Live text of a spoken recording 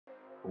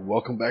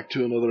Welcome back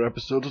to another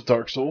episode of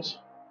Dark Souls.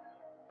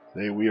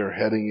 Today we are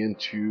heading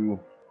into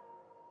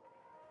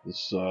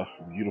this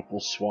beautiful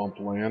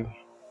swampland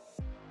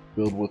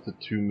filled with the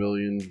 2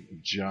 million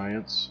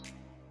giants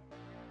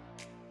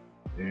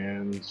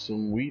and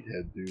some weed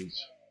head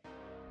dudes.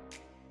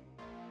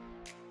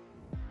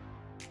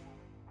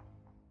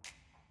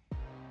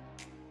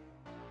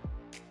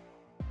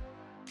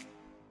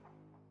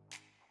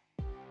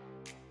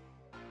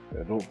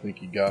 I don't think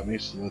he got me,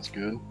 so that's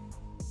good.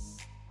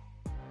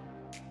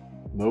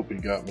 Nope, he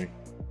got me.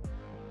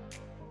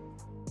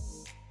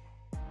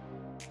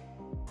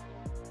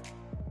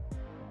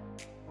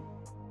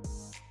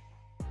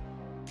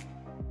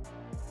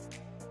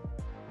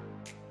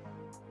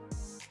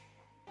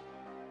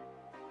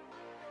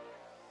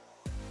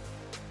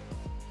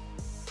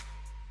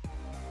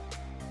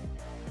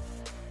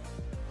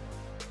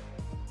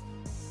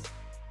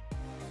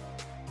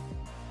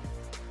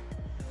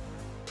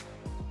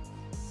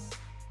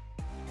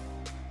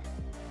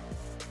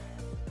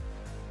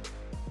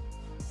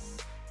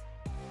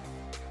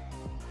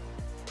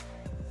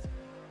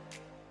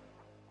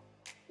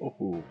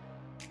 Oh.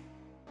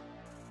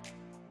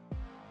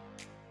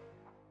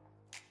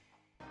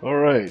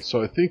 Alright,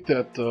 so I think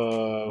that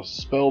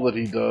spell that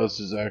he does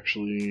is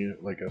actually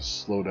like a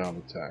slowdown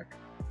attack.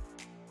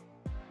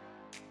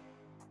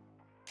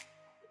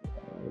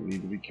 I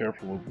need to be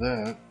careful with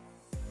that.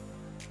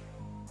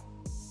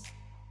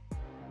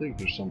 I think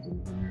there's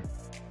something here.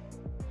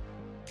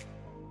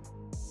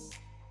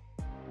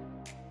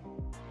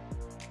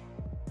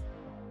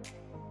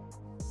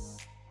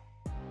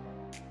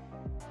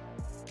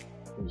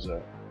 What's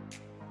that?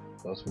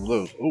 That's one of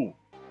those. Oh,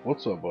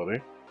 what's up,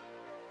 buddy?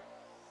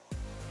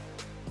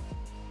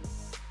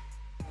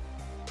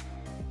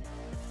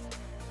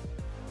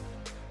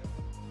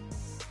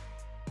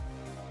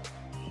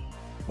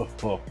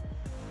 Oh,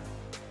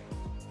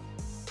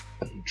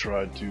 he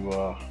tried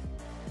to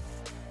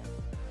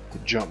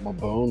jump my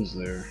bones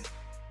there.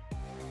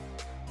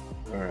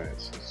 Alright,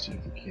 so let's see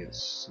if we can't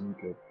sneak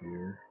up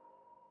here.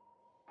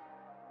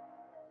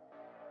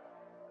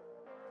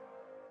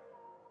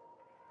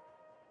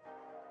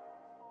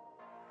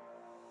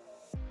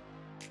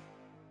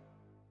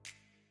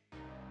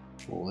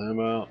 Pull him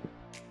out.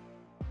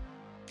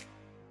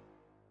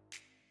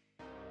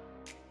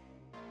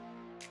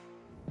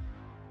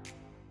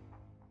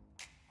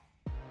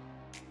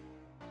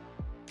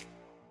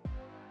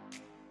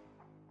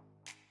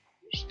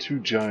 There's two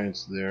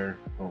giants there.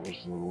 Oh,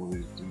 there's one of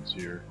these dudes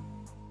here.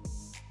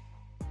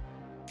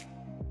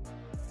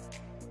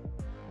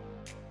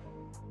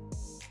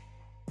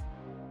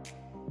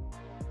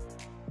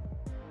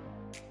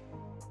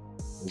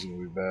 This is gonna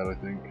be bad, I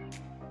think.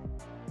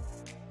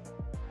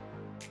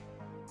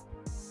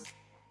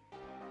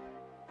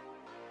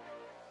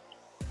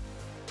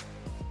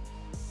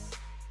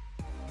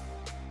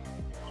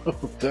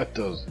 That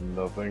does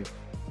nothing.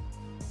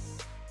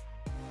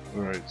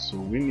 Alright, so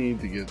we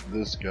need to get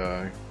this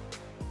guy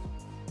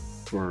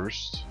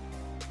first.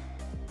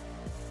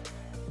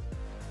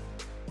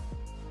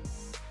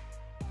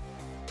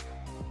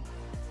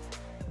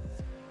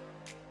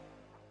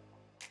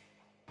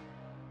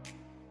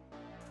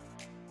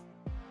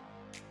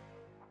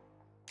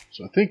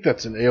 So I think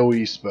that's an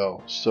AoE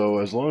spell, so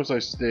as long as I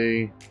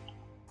stay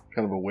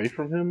kind of away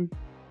from him,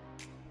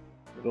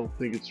 I don't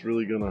think it's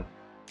really gonna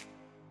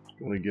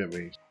get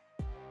me.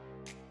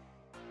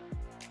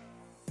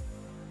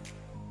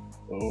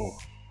 Oh.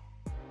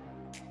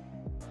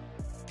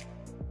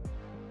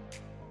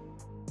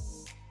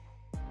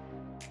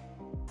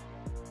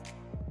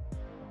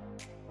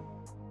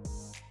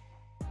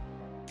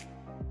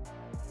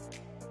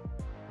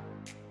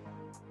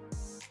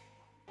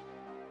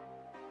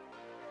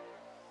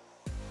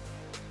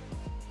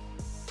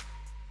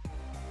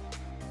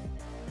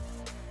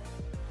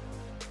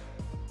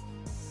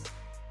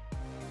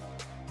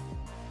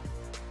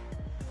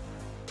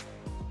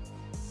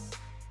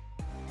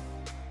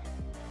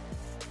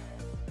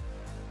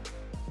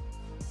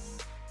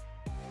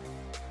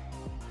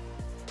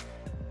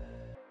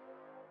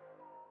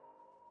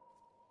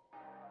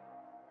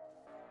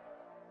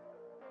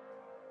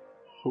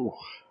 Ooh.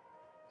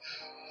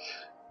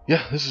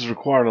 Yeah, this is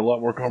requiring a lot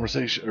more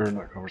conversation, or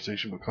not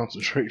conversation, but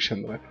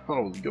concentration than I thought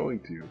I was going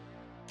to.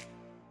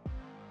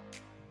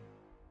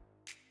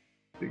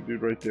 Big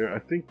dude right there. I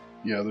think,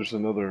 yeah, there's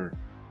another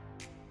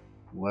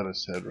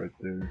lettuce head right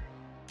there.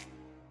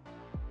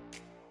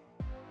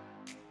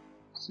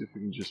 See if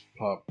we can just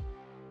pop.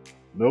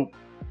 Nope.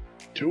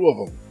 Two of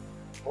them.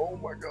 Oh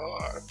my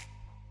god.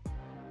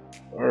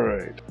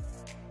 Alright.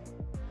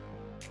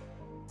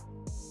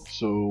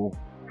 So,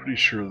 pretty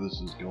sure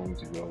this is going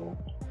to go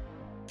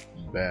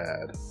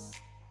bad.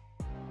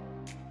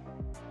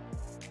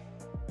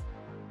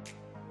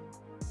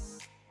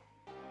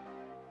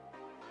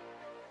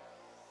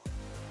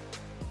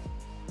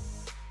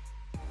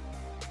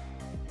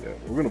 Yeah,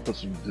 we're gonna put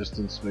some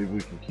distance. Maybe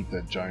we can keep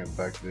that giant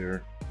back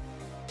there.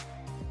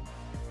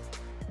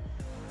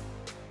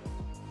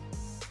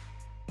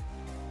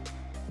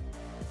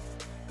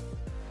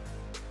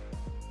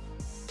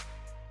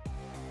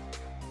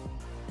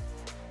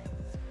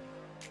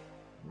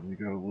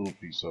 got a little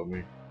piece of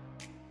me.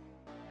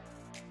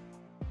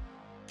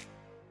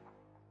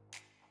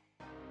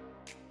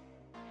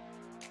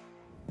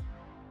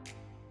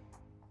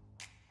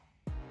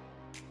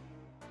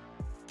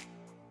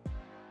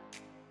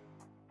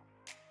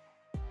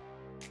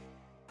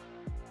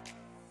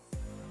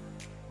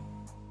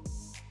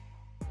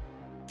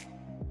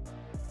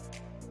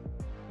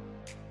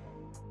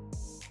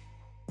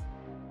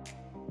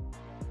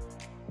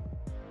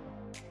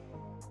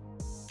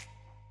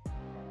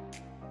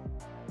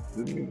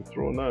 Didn't mean to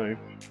throw a knife.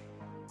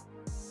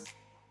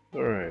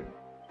 Alright.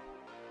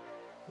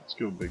 Let's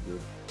go, big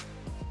good.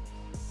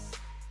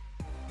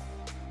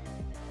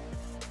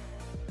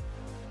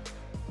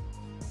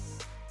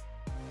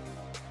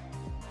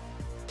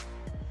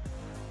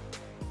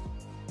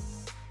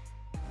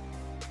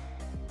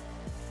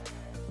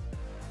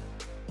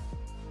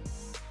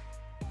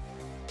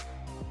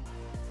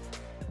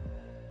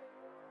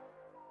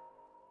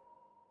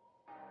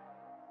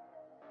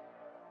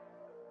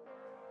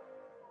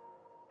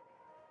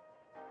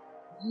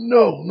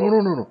 No, no,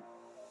 no, no, no.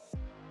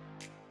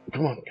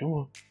 Come on, come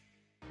on.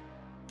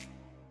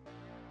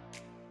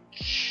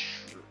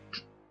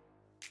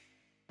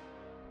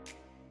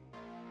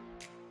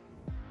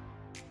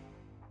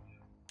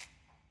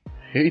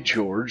 Hey,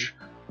 George.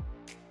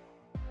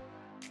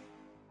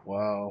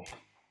 Wow.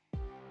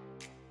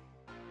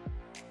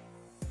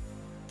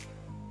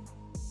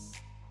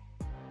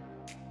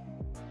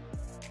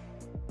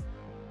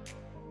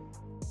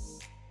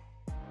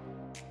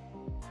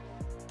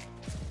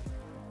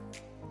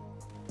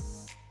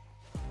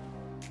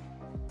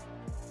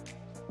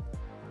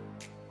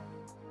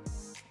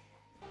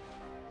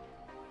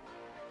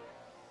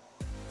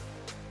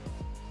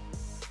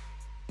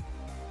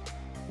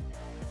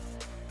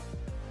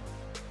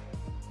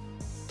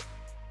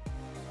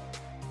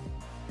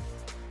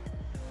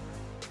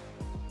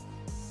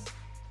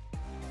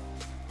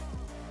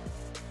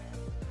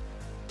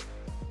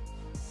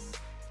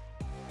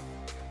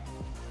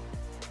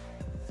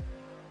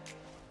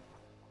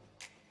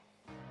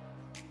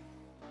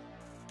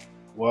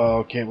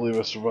 Wow, can't believe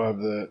I survived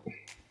that.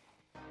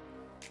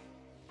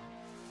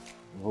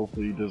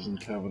 Hopefully he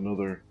doesn't have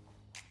another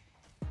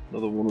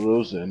one of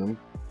those in him.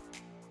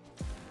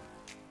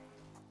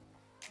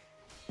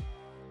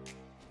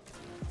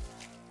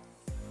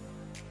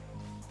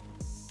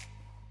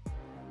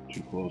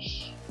 Too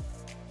close.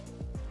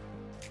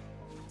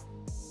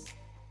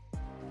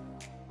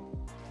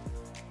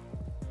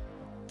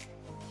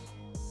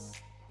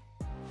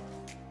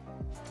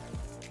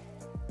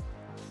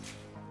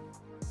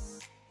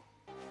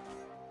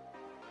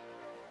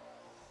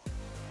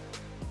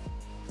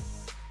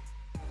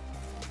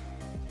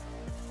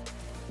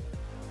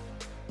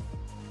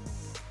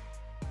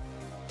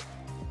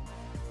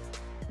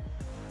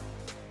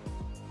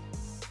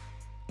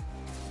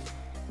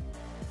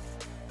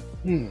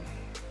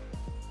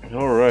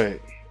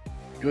 Alright.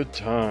 Good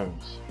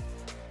times.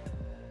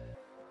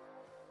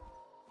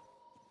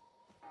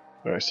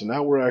 Alright, so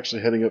now we're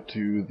actually heading up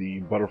to the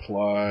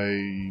butterfly,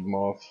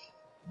 moth,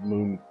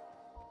 moon,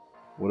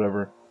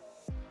 whatever.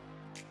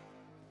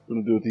 I'm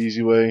gonna do it the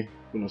easy way.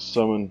 I'm gonna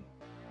summon.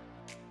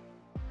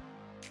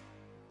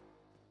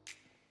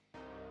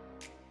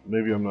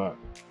 Maybe I'm not.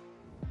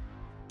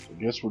 So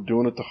I guess we're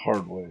doing it the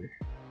hard way.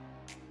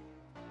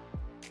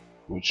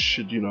 Which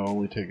should,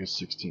 only take us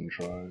 16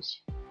 tries.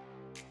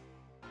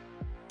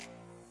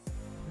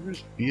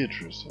 Where's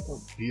Beatrice? I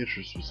thought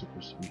Beatrice was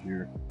supposed to be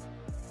here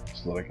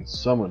so that I could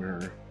summon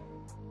her.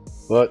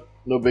 But,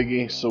 no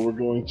biggie, so we're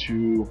going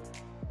to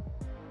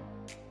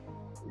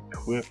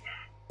equip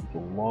the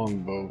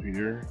longbow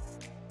here.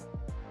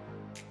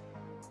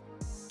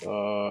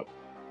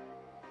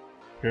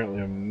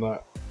 Apparently I'm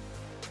not...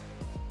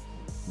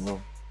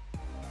 No.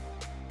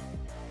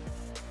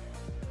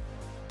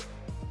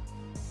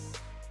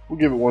 We'll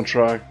give it one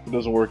try. If it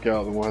doesn't work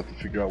out, then we'll have to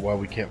figure out why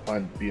we can't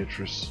find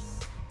Beatrice.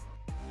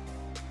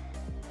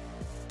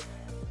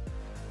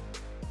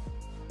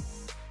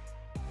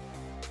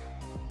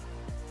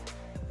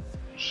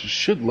 She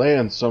should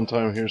land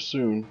sometime here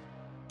soon.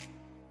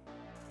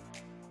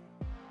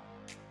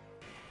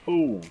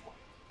 Oh.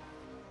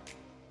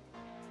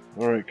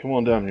 Alright, come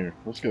on down here.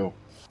 Let's go.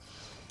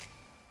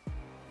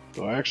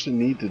 Do I actually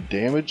need to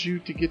damage you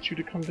to get you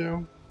to come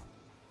down?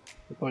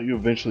 I thought you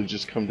eventually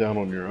just come down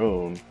on your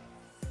own.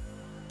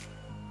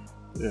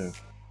 Yeah.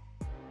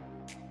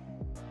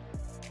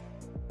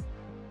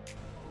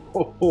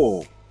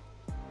 Oh,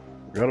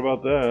 forgot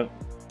about that.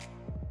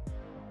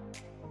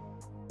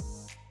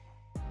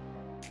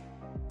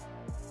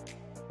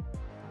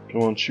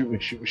 Come on, shoot me,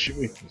 shoot me, shoot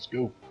me. Let's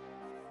go.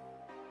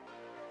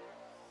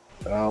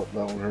 Ow,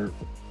 that one hurt.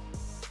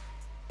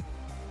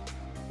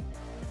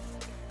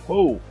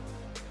 Whoa!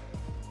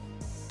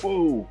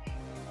 Whoa!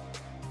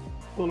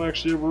 I don't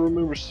actually ever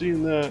remember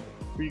seeing that.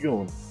 Where you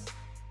going?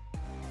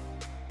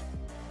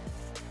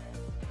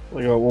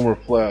 I got one more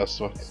flask,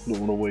 so I don't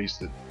want to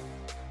waste it.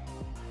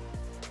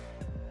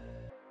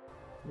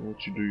 I'll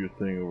let you do your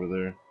thing over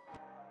there.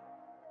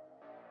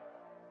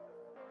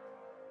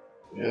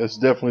 Yeah, it's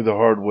definitely the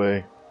hard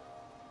way.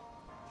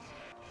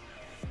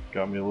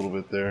 Got me a little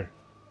bit there.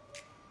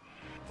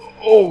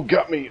 Oh,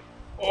 got me.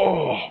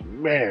 Oh,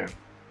 man.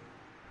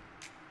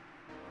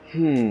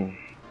 I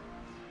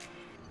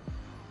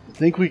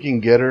think we can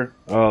get her.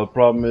 The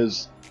problem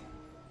is,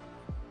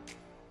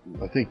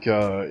 I think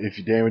if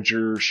you damage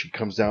her, she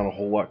comes down a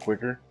whole lot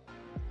quicker.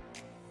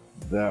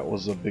 That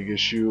was a big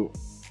issue.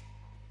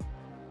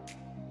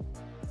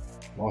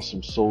 Lost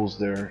some souls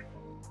there.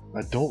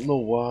 I don't know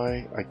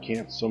why I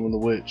can't summon the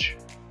witch.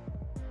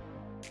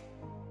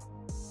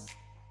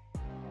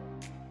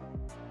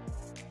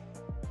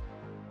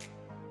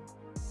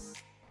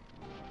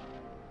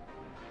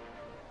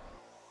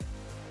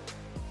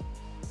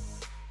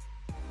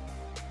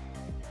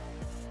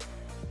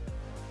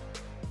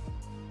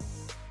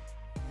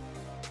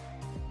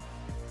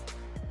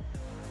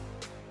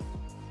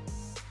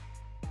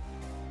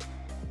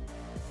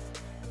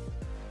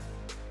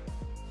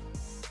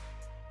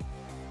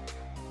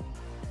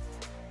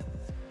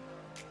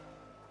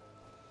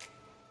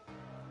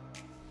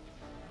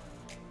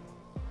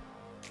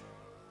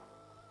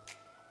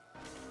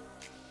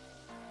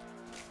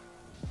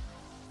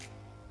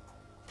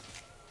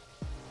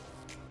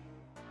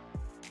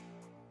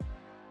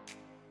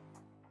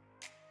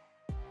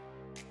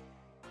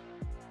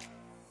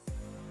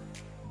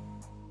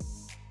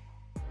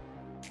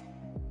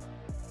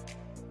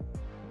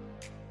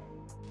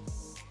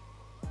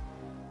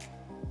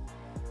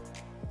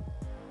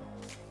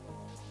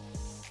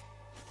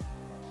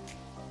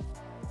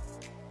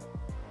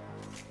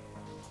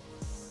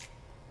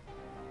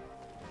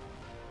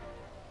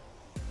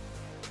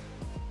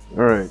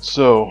 Alright,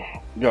 so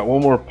we got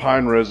one more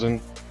pine resin.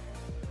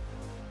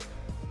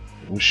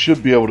 We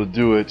should be able to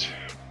do it.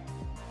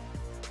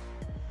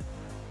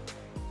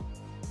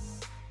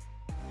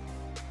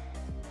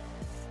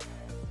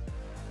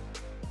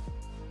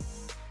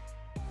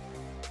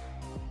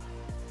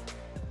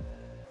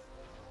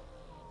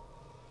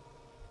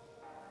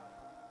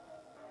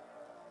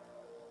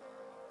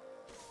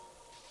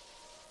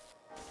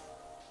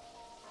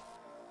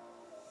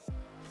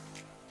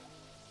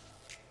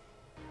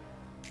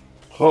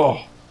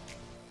 Oh,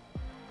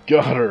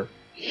 got her.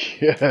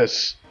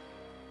 Yes.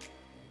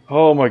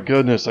 Oh my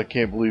goodness, I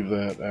can't believe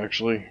that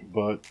actually,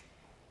 but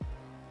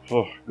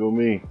oh, go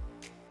me.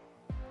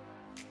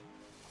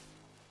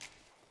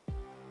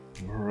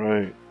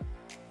 Alright.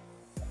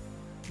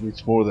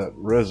 Needs more of that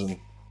resin.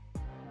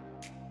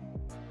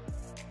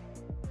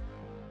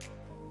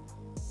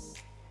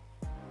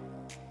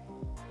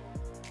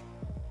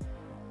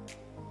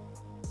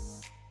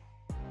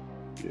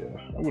 Yeah,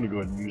 I'm gonna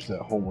go ahead and use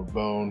that homeward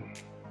bone.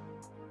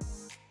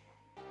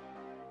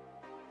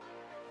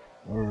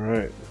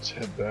 Alright, let's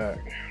head back.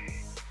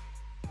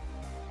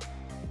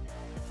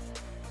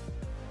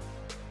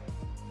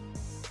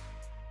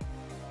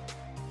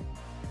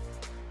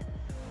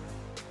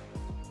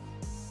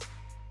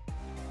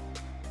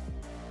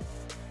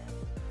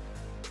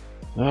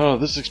 Oh,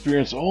 this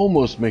experience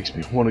almost makes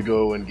me want to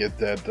go and get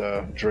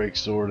that Drake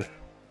sword,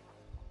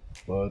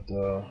 but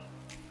I'm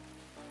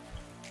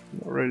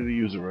not ready to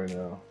use it right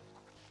now.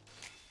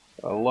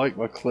 I like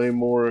my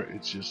claymore,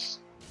 it's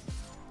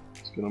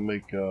gonna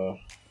make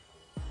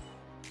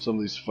some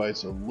of these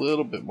fights a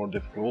little bit more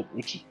difficult,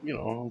 which is, you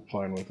know, I'm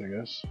fine with, I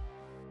guess.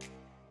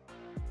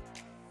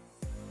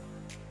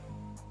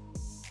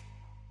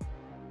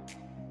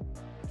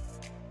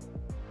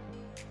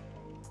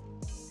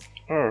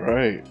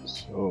 Alright,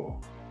 so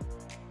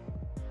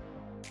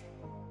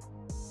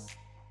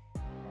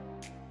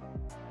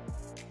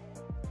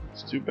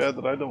it's too bad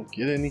that I don't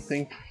get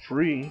anything for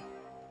free.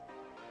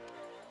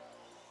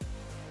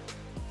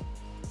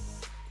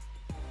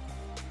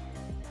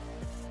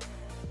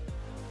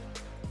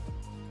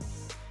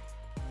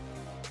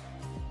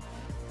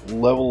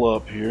 Level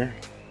up here.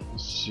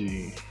 Let's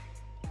see.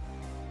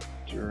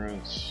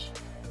 Endurance.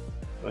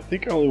 I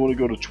think I only want to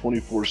go to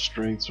 24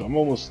 strength, so I'm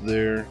almost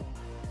there.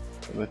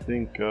 And I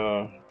think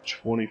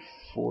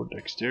 24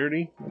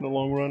 dexterity in the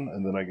long run,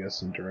 and then I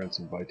guess endurance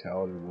and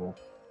vitality will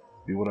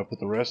be what I put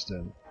the rest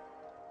in.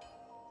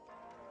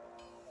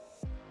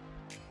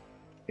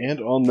 And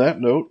on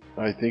that note,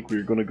 I think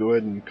we're going to go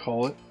ahead and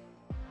call it.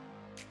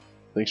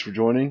 Thanks for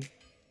joining.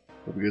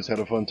 Hope you guys had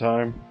a fun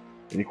time.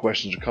 Any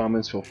questions or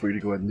comments, feel free to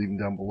go ahead and leave them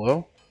down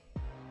below.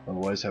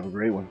 Otherwise, have a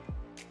great one.